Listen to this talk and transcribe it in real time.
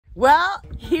Well,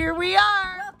 here we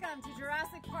are. Welcome to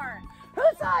Jurassic Park. Who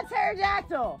saw a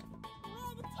pterodactyl?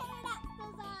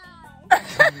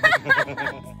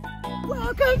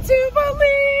 Welcome to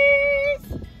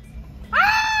Belize!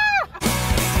 Ah!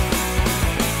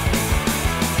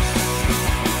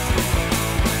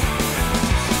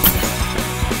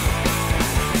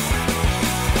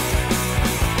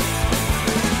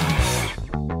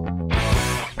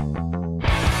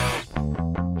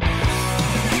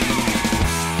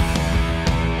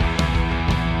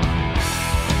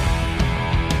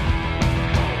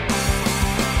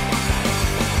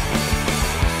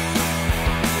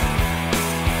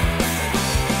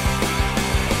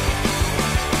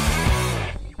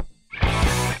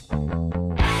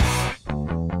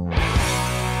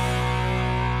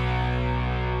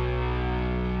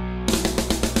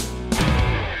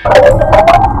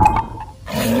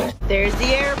 There's the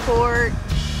airport.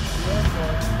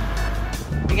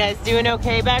 You guys doing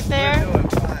okay back there? We're doing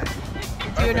fine.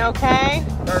 Doing okay?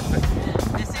 Perfect.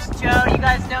 This is Joe. You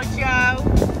guys know Joe.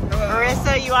 Hello.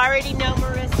 Marissa, you already know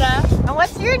Marissa. And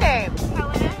what's your name?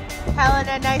 Helena.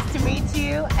 Helena, nice to meet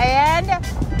you. And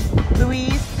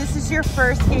Louise, this is your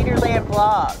first Gatorland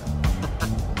vlog.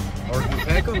 Or the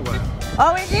second one.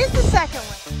 Oh, it is the second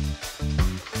one.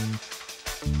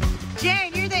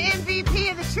 Jane, you're the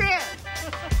MVP of the trip.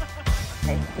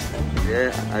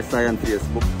 Yeah, I saw on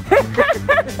Facebook.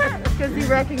 Because he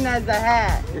recognized the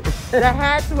hat. The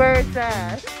hat's where it's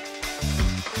at.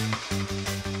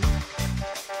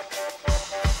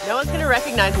 No one's gonna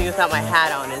recognize me without my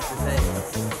hat on, is the thing.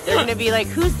 They're gonna be like,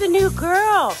 who's the new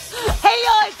girl? Hey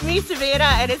y'all, it's me,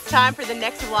 Savannah, and it's time for the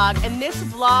next vlog. And this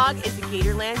vlog is the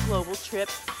Gatorland Global trip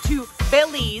to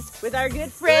Belize with our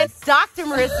good friend, Dr.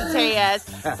 Marissa Tellez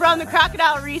from the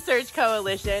Crocodile Research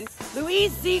Coalition,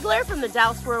 Louise Ziegler from the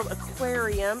Dallas World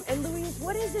Aquarium. And Louise,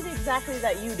 what is it exactly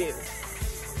that you do?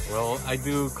 Well, I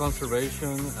do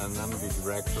conservation, and I'm the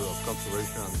director of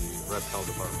conservation on the reptile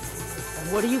department.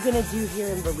 What are you gonna do here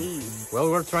in Belize? Well,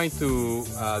 we're trying to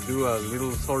do a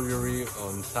little surgery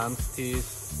on Sam's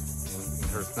teeth in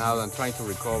her snout and trying to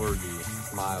recover the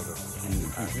smile.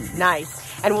 Nice.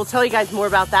 And we'll tell you guys more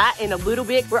about that in a little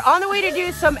bit. We're on the way to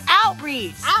do some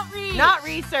outreach. Outreach! Not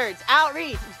research,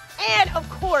 outreach. And of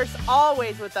course,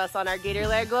 always with us on our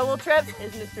Gatorland Global trips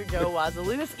is Mr. Joe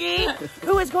Wazalewski,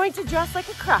 who is going to dress like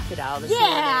a crocodile this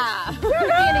morning. We're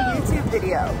in a YouTube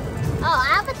video. Oh,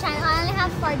 I have a channel. I only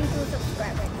have 42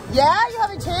 subscribers. Yeah, you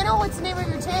have a channel? What's the name of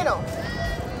your channel?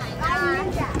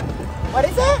 Ninja. What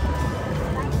is it?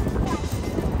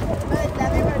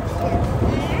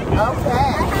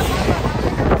 Okay.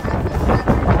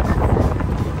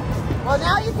 Well,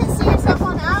 now you can see yourself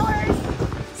on ours.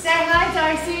 Say hi,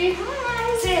 Darcy.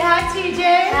 Hi. Say hi, TJ.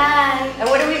 Hi. And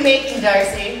what are we making,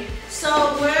 Darcy?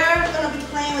 So we're gonna be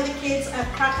playing with the kids a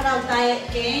crocodile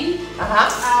diet game.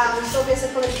 So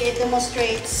basically it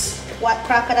demonstrates what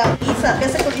crocodile eats.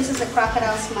 Basically this is a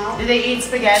crocodile's mouth. Do they eat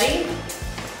spaghetti?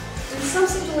 In some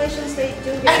situations they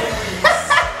do get Belize.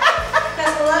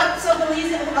 Because a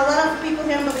lot of people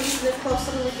here in Belize live close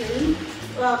to the lagoon,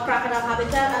 crocodile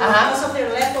habitat, and because of their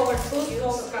leftover food,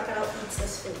 also crocodile eats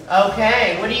this food.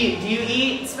 Okay. What do you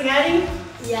eat spaghetti?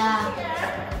 Yeah.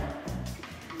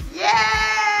 Yeah!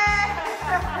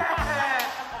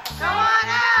 Come on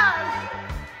out!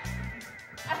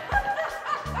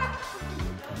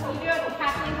 You do it with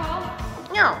Kathleen Hall.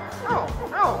 No. Oh.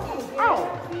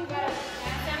 You gotta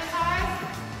sanitize,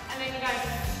 and then you gotta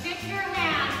stick your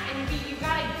hand, and you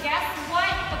gotta guess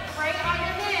what the prey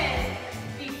item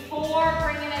is before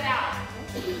bringing it out.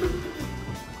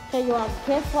 So you are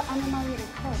guess what animal you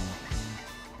call?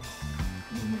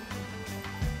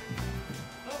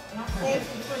 Fish.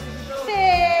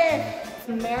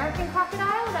 American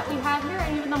crocodile that we have here,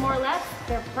 and even the more or less,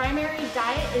 their primary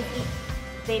diet is eat.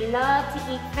 They love to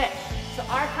eat fish. So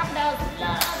our crocodiles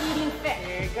love eating fish.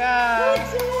 Here you go.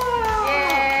 Good job.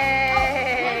 Yay!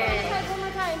 One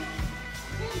more time.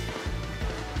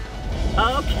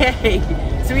 Okay,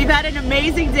 so we've had an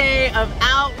amazing day of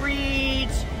outreach.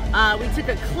 We took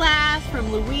a class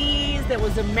from Louise that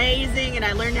was amazing, and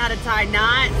I learned how to tie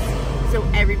knots. So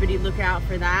everybody look out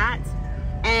for that.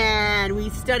 And we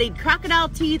studied crocodile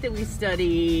teeth, and we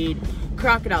studied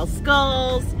crocodile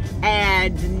skulls.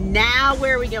 And now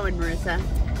where are we going, Marissa?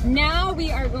 Now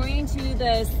we are going to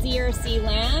the CRC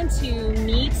land to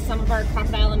meet some of our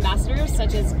crocodile ambassadors,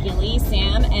 such as Gilly,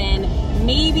 Sam, and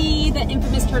maybe the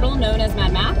infamous turtle known as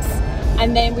Mad Max.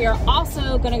 And then we are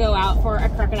also going to go out for a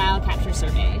crocodile capture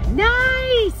survey.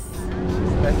 Nice!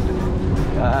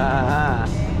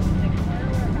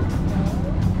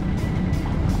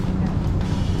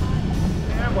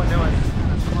 One, no,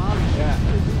 it's small. Yeah,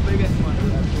 this is the biggest one.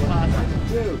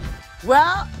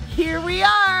 Well, here we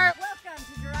are. Welcome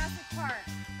to Jurassic Park.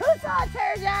 Who saw a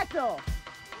pterodactyl?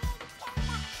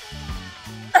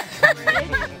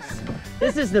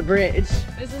 This is the bridge.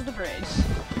 This is the bridge.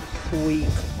 Sweet.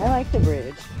 I like the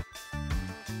bridge.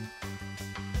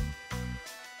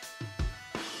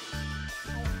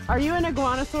 Are you an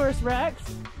Iguanosaurus Rex?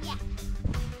 Yeah.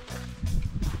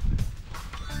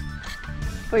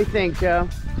 What do you think, Joe?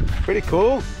 Pretty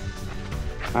cool.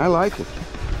 I like it.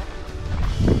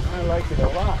 I like it a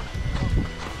lot.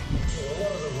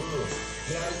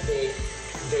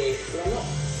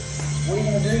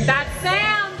 That's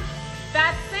Sam!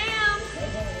 That's Sam!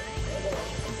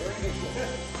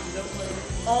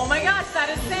 Oh my gosh, that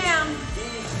is Sam!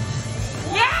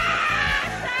 Yeah!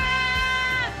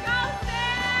 Sam! Go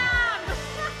Sam!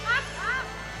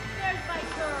 There's my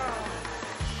girl.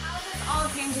 How this all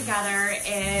came together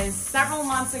is several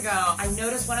months ago, I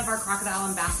noticed one of our crocodile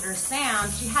ambassadors, Sam,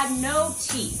 she had no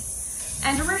teeth.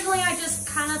 And originally I just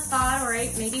kind of thought, all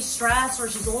right, maybe stress or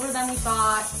she's older than we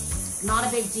thought, not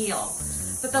a big deal.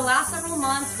 But the last several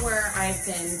months where I've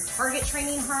been target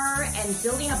training her and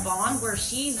building a bond where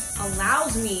she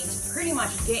allows me to pretty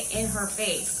much get in her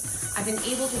face, I've been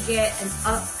able to get an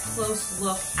up close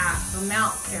look at her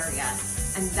mouth area.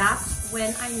 And that's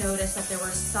when I noticed that there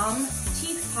were some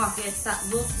teeth pockets that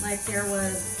looked like there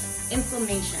was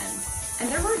inflammation. And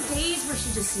there were days where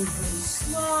she just seemed really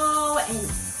slow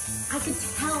and I could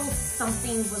tell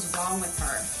something was wrong with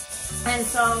her. And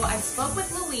so I spoke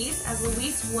with Luis, as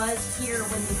Luis was here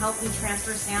when he helped me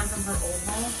transfer Sam from her old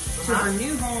home to her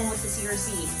new home with the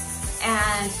CRC.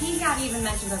 And he had even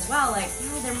mentioned as well, like, you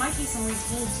know, there might be some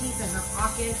retained teeth in her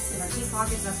pockets, in her teeth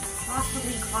pockets that's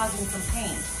possibly causing some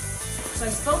pain. So I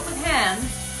spoke with him,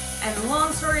 and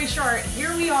long story short,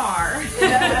 here we are.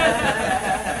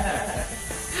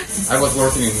 I was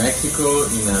working in Mexico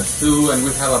in a zoo, and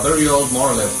we have a very old, more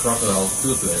or less, crocodile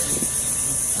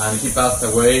toothless. And he passed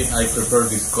away. I prepared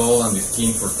the skull and the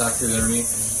skin for taxidermy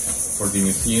for the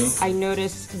museum. I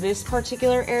noticed this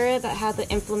particular area that had the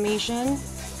inflammation,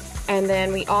 and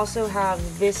then we also have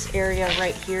this area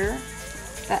right here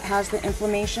that has the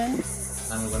inflammation.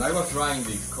 And when I was drying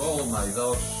the skull, my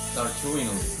dog started chewing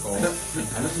on the skull,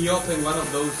 and he opened one of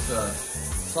those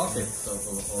sockets,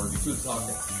 or the tooth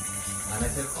sockets. And I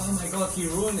said, oh my God, he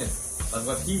ruined it. But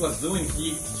what he was doing,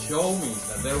 he showed me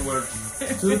that there were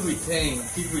teeth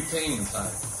retained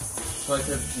inside. So I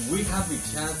said, we have the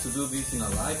chance to do this in a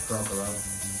live crocodile.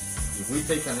 If we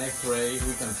take an X-ray,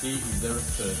 we can see if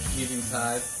there's teeth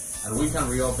inside, and we can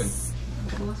reopen.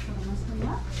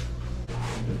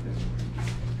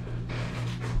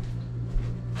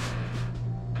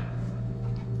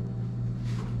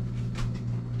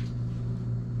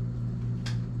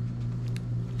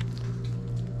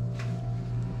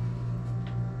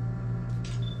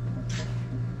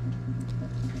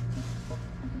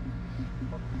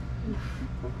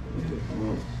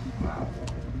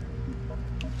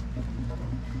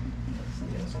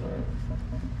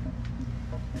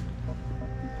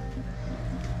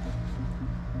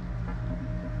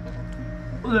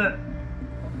 Look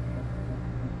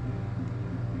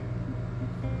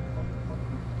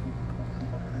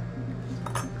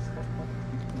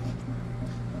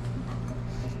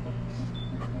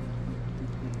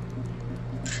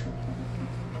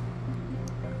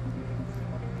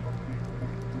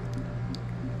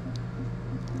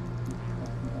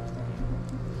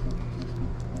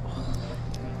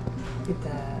at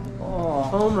that.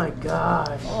 Oh my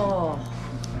gosh. Oh,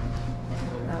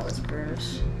 that was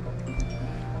gross.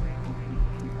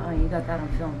 Oh, you got that on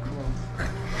film, cool.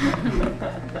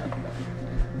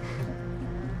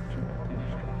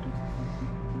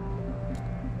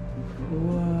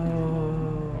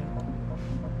 Whoa.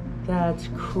 That's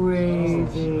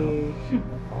crazy.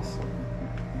 Awesome.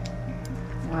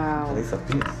 Wow. It's a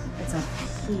piece. It's a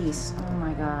piece. Oh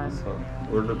my God. So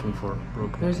we're looking for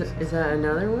broken pieces. Is that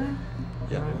another one?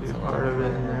 Yeah, Might be it's part of it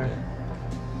in there.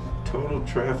 Total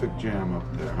traffic jam up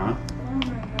there, huh? Oh my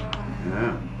God.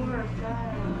 Yeah. Poor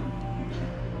guy.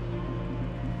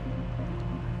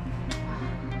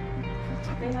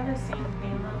 They have the same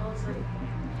pain levels, like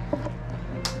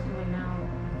when now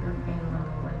your pain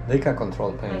level, like. They can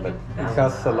control pain, but Like it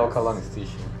has a local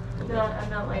anesthesia. No, I'm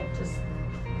not like just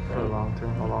For long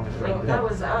term, how long is like that? that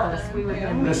was us. We would.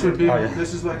 This would be. Oh, yeah.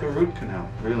 This is like a root canal,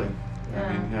 really. Yeah.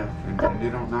 I mean, yeah. And they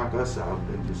don't knock us out.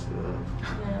 They just.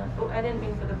 Yeah. Oh, I didn't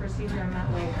mean for the procedure. I meant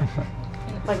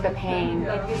like the pain.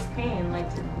 Like his pain,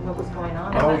 like what was going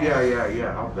on. Oh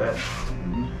yeah. I'll bet.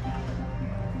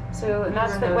 So and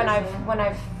that's when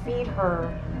I feed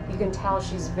her, you can tell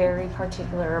she's very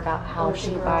particular about how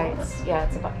she bites. Yeah,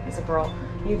 it's a girl.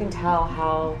 You can tell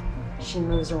how she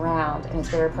moves around, and it's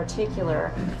very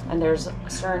particular. And there's a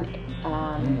certain,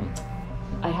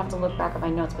 I have to look back at my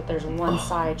notes, but there's one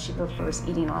side she prefers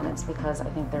eating on. It's because I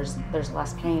think there's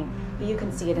less pain. But you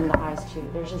can see it in the eyes too.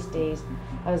 There's just days.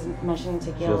 I was mentioning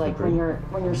to Gil, like when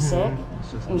you're sick,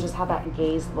 and you just have that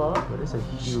gaze look. But it's a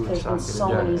huge There's been socket. so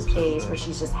many days where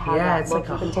she's just had that look.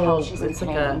 You can tell she's in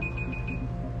pain.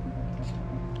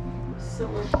 So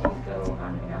we can go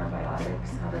on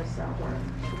antibiotics. How does that work?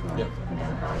 Yep.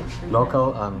 Antibiotic treatment.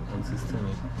 Local and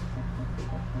systemic.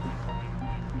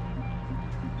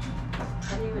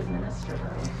 How do you administer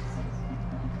those?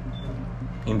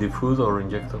 In the food or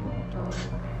injectable?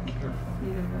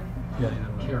 Yeah,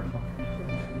 careful.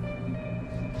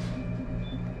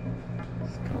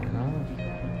 What's going on?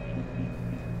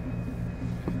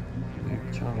 Big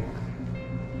chunk.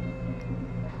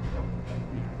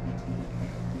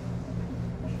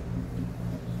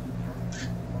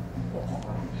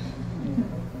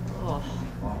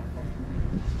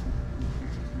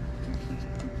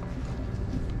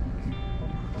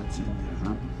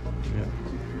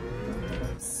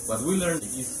 What we learned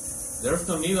is there's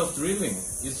no need of drilling.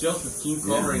 It's just the skin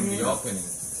covering the opening.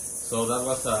 So that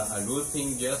was a good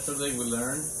thing yesterday we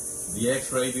learned. The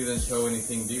x-ray didn't show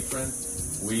anything different.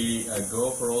 We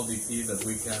go for all the teeth that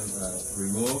we can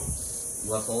remove. It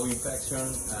was all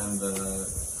infection, and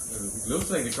it looks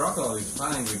like the crocodile is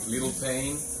fine with little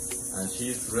pain, and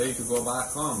she's ready to go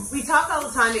back home. We talk all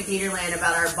the time at Gatorland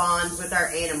about our bonds with our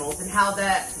animals and how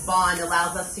that bond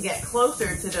allows us to get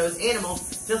closer to those animals,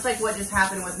 just like what just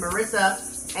happened with Marissa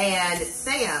and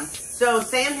Sam. So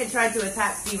Sam had tried to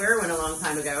attack Steve Irwin a long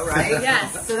time ago, right?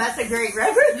 Yes. So that's a great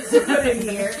reference to put in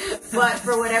here. But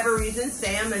for whatever reason,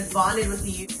 Sam has bonded with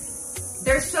the youth.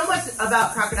 There's so much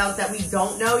about crocodiles that we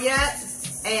don't know yet.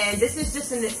 And this is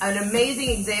just an amazing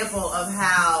example of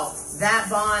how that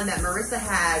bond that Marissa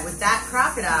had with that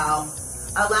crocodile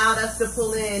allowed us to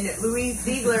pull in Louise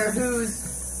Ziegler, who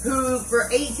for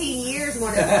 18 years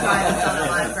wanted to try this on a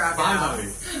live crocodile.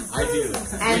 Finally, I did it.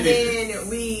 And then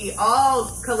we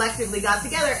all collectively got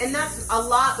together, and that's a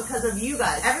lot because of you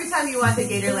guys. Every time you watch a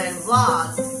Gatorland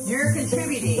vlog, you're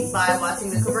contributing by watching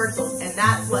the commercials, and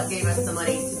that's what gave us the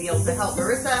money to be able to help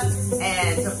Marissa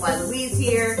and to fly Louise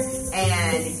here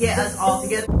and get us all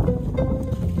together.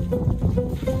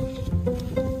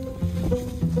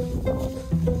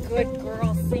 Good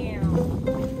girl, Sam.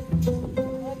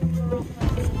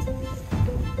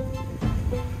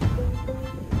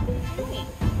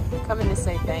 Coming to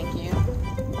say thank you.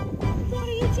 What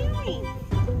are you doing?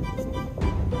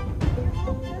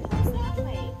 Your home's that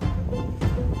way. What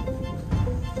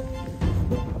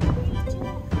are you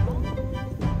doing,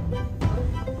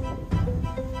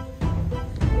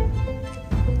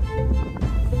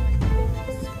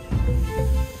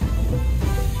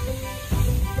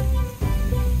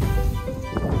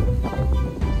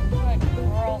 Good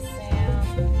girl, Sam.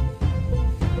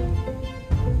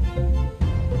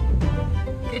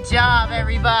 Good job,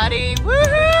 everybody.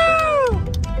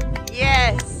 Woohoo!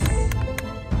 Yes.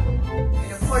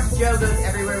 And of course, Joe goes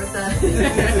everywhere with us.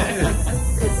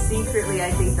 Because secretly,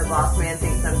 I think the boss man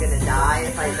thinks I'm going to die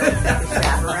if I don't take a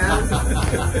chaperone.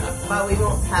 But we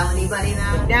won't tell anybody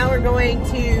that. Now we're going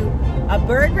to a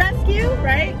bird rescue,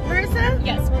 right, Marissa?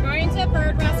 Yes, we're going to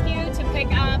bird rescue to pick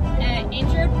up an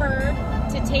injured bird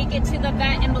to take it to the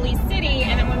vet in Belize City,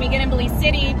 and then when we get in Belize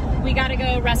City, we got to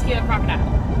go rescue a crocodile.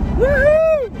 Woohoo!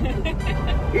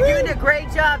 You're doing a great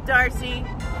job, Darcy.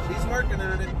 She's working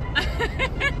on it.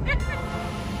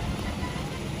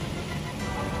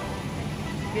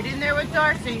 Get in there with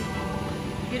Darcy.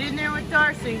 Get in there with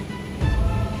Darcy.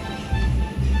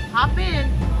 Hop in.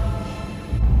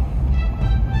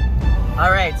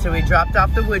 All right, so we dropped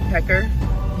off the woodpecker,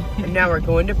 and now we're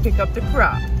going to pick up the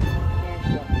croc.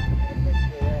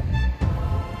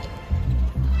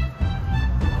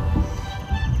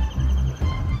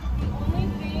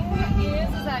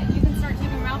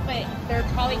 They're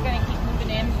probably going to keep moving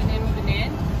in.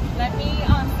 Let me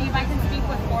see if I can speak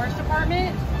with Forest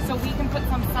Department so we can put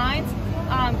some signs.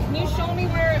 Can you show me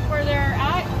where they're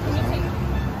at? Can you take...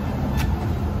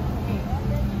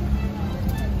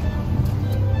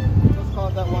 Just call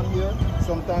that one here.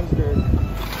 Sometimes there are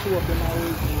two of them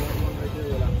always, one right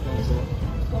there will have to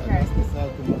go. Okay.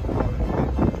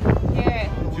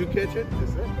 Yeah. Did you catch it? Yes,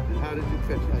 sir. How did you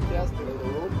catch it? I cast it with a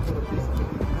rope, put a piece of it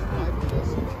in the knife.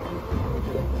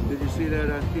 Did you see that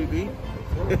on TV?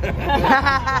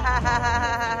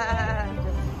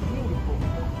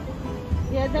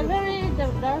 Yeah,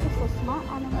 they're so smart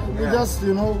animals. We just,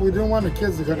 we don't want the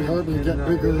kids to get hurt and get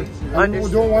bigger. And we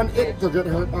don't want it to get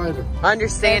hurt either.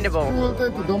 Understandable.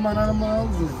 Cruelty to dumb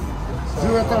animals is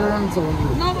zero tolerance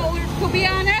only. No, but to be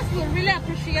honest, will really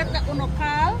appreciate the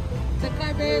Unokal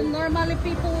because normally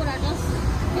people would have just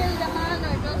kill the man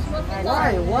or just rough it up.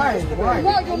 Why?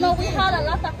 No, you know, we had a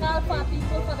lot of call for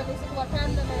people for the visit to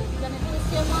attend the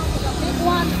museum with a big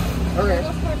one. Okay.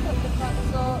 Just hurt the truck,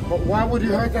 so But why would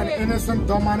you hurt an innocent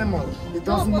dumb animal? It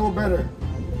doesn't know better.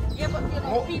 yeah, but you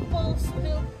know, people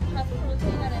still have cruelty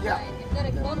and if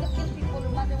they're going to kill people,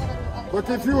 what they want to do. But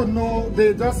if you know,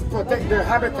 they just protect their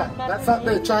habitat. That's what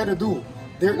they try to do.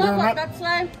 They're not that's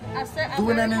why I said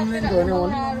doing anything to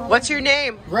anyone. What's your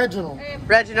name? Reginald.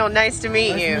 Reginald, nice to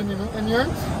meet you. And yours?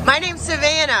 My name's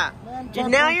Savannah.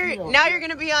 Now you're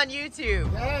gonna be on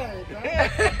YouTube. Hey,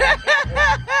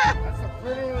 that's a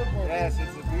pretty report. Yes,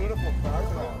 it's a beautiful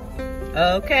crocodile.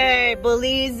 Okay,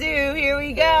 Belize Zoo, here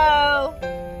we go.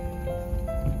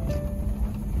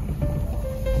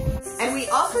 And we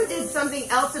also did something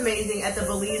else amazing at the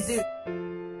Belize Zoo.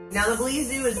 Now the Belize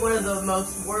Zoo is one of the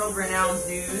most world-renowned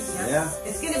zoos. Yeah.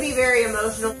 It's gonna be very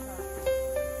emotional.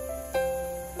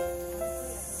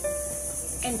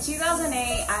 In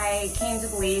 2008, I came to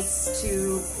Belize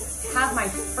to have my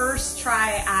first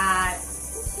try at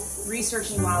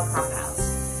researching wild crocodiles.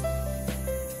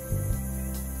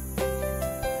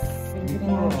 Getting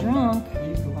more drunk.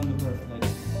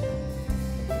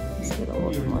 Let's get a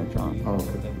little more drunk.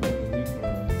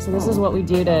 So this is what we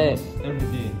do to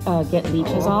get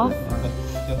leeches off.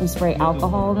 We spray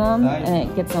alcohol on them and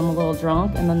it gets them a little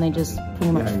drunk and then they just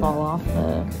pretty much fall off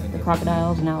the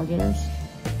crocodiles and alligators.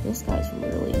 This guy's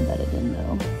really embedded in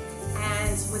though.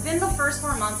 And within the first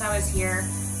 4 months I was here,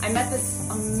 I met this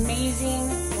amazing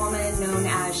woman known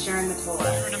as Sharon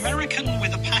Matola. An American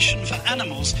with a passion for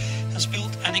animals has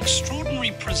built an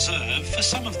extraordinary preserve for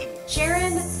some of them.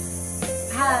 Sharon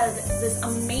had this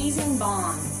amazing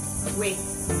bond with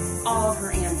all of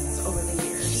her animals over the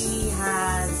years. She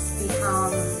has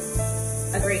become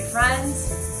a great friend,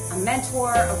 a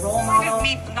mentor, a role model.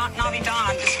 Meet Navi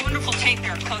Don, this wonderful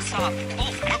tapir close up.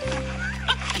 Oh.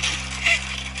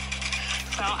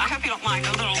 So I hope you don't mind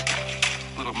a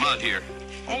little mud here.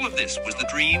 All of this was the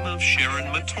dream of Sharon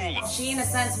Matola. She, in a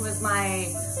sense, was my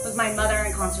mother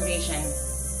in conservation.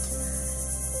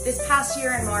 This past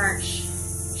year in March,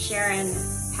 Sharon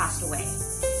passed away.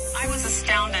 I was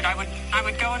astounded. I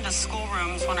would go into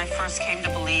schoolrooms when I first came to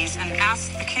Belize and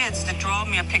ask the kids to draw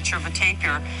me a picture of a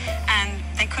tapir, and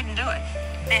they couldn't do it.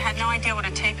 They had no idea what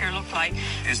a tapir looked like.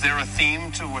 Is there a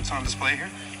theme to what's on display here?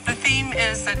 The theme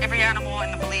is that every animal in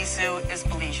the Belize Zoo is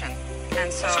Belizean,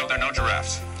 and so there are no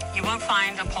giraffes? You won't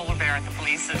find a polar bear at the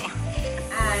Belize Zoo.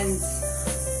 And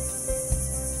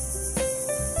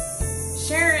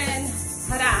Sharon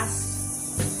had asked,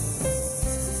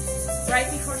 right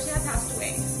before she had passed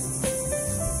away,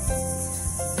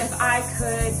 if I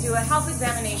could do a health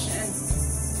examination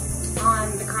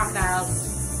on the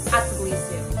crocodiles at the Belize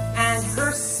Zoo. And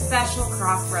her special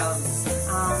croc, Rose.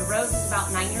 Rose is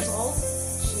about 9 years old.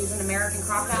 She's an American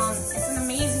crocodile, and it's an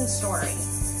amazing story.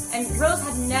 And Rose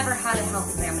had never had a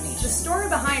health examination. The story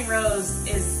behind Rose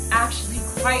is actually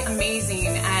quite amazing,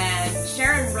 and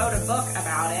Sharon wrote a book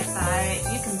about it that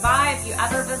you can buy if you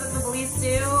ever visit the Belize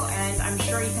Zoo, and I'm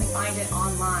sure you can find it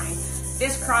online.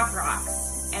 This croc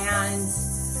rocks. And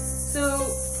so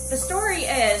the story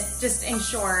is, just in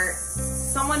short,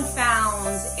 someone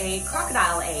found a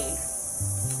crocodile egg,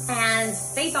 and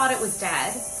they thought it was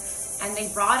dead, and they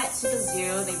brought it to the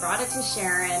zoo, they brought it to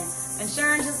Sharon, and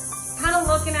Sharon just kind of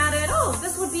looking at it, oh,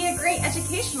 this would be a great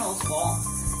educational tool.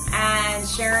 And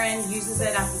Sharon uses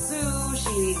it at the zoo.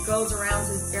 She goes around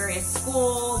to various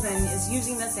schools and is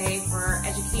using this egg for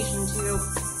education to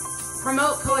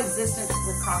promote coexistence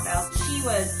with crocodiles. She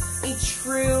was a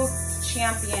true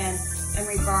champion in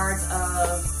regards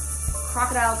of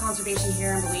crocodile conservation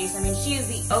here in Belize. I mean, she is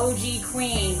the OG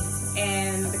queen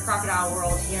in the crocodile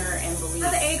world here in Belize.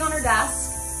 Had the egg on her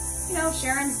desk. You know,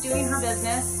 Sharon's doing her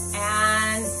business,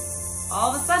 and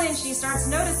all of a sudden she starts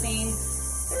noticing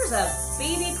there's a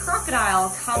baby crocodile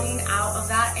coming out of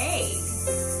that egg.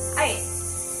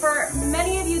 For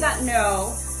many of you that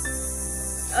know,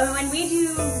 when we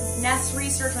do nest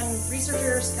research, when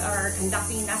researchers are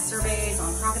conducting nest surveys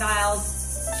on crocodiles,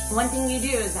 one thing you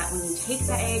do is that when you take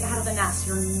the egg out of the nest,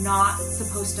 you're not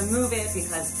supposed to move it,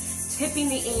 because tipping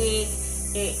the egg,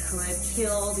 it could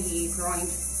kill the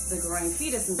growing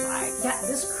fetus inside. Yet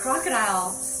this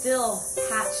crocodile still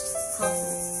hatched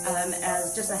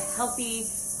as just a healthy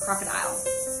crocodile.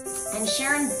 And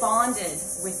Sharon bonded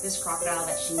with this crocodile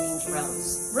that she named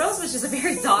Rose. Rose was just a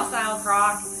very docile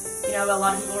croc. You know, a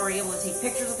lot of people were able to take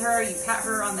pictures with her. You pat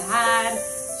her on the head.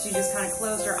 She just kind of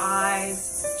closed her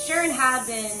eyes. Sharon had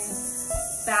been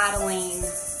battling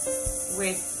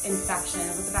with infection,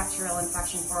 with a bacterial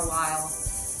infection for a while.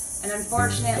 and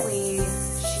unfortunately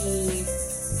she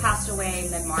passed away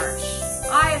mid-March.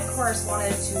 I, of course,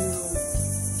 wanted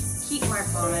to keep my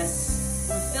promise,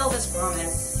 fulfill this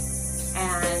promise,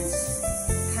 and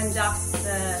conduct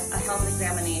a health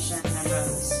examination on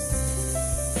Rose.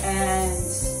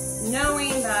 And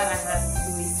knowing that I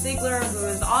had Louise Ziegler, who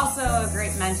is also a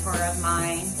great mentor of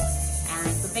mine,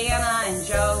 and Savannah and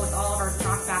Joe with all of our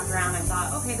croc background, I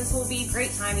thought, okay, this will be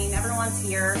great timing. Everyone's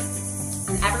here,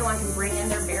 and everyone can bring in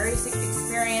their various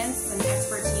experience and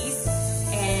expertise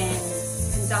in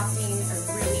conducting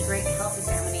a really great health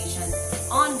examination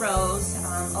on Rose,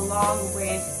 along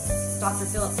with Dr.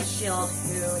 Phillips Shield,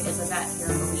 who is a vet here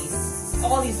in Belize.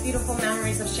 All these beautiful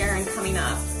memories of Sharon coming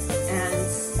up, and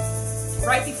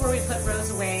right before we put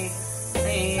Rose away,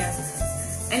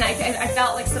 I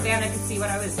felt like Savannah could see what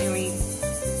I was doing.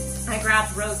 I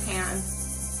grabbed Rose's hand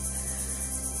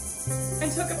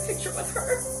and took a picture with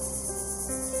her.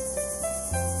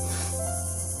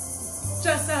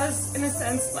 Just as, in a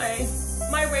sense,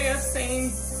 my way of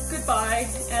saying goodbye,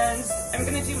 and I'm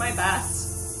gonna do my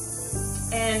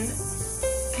best in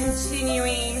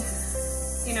continuing,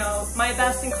 you know, my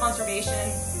best in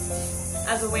conservation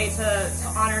as a way to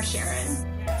honor Sharon.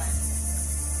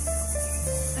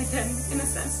 Again, in a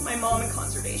sense, my mom in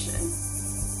conservation.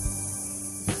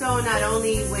 So not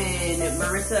only when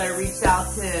Marissa reached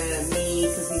out to me,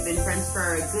 because we've been friends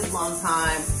for a good long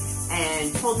time,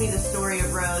 and told me the story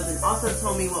of Rose, and also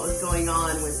told me what was going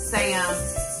on with Sam,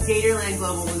 Gatorland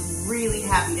Global was really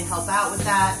happy to help out with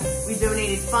that. We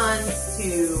donated funds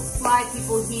to fly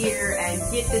people here and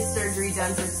get this surgery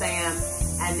done for Sam,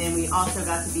 and then we also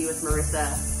got to be with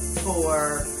Marissa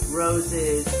for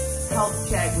Rose's health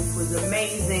check, which was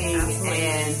amazing. Absolutely.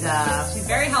 And she's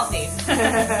very healthy.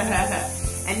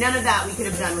 And none of that we could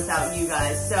have done without you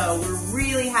guys. So we're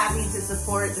really happy to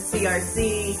support the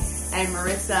CRC and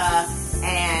Marissa,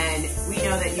 and we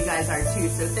know that you guys are too.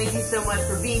 So thank you so much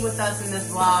for being with us in this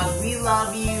vlog. We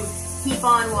love you. Keep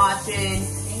on watching.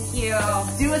 Thank you.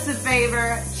 Do us a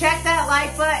favor, check that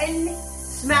like button,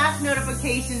 smash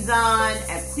notifications on,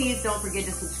 and please don't forget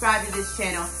to subscribe to this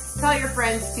channel. Tell your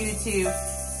friends too.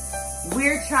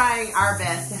 We're trying our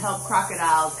best to help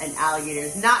crocodiles and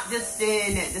alligators, not just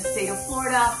in the state of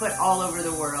Florida, but all over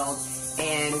the world.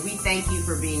 And we thank you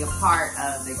for being a part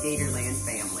of the Gatorland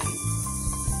family.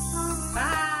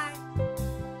 Bye.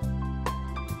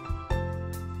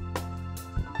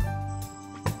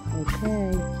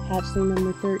 Okay, hatchling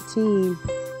number 13.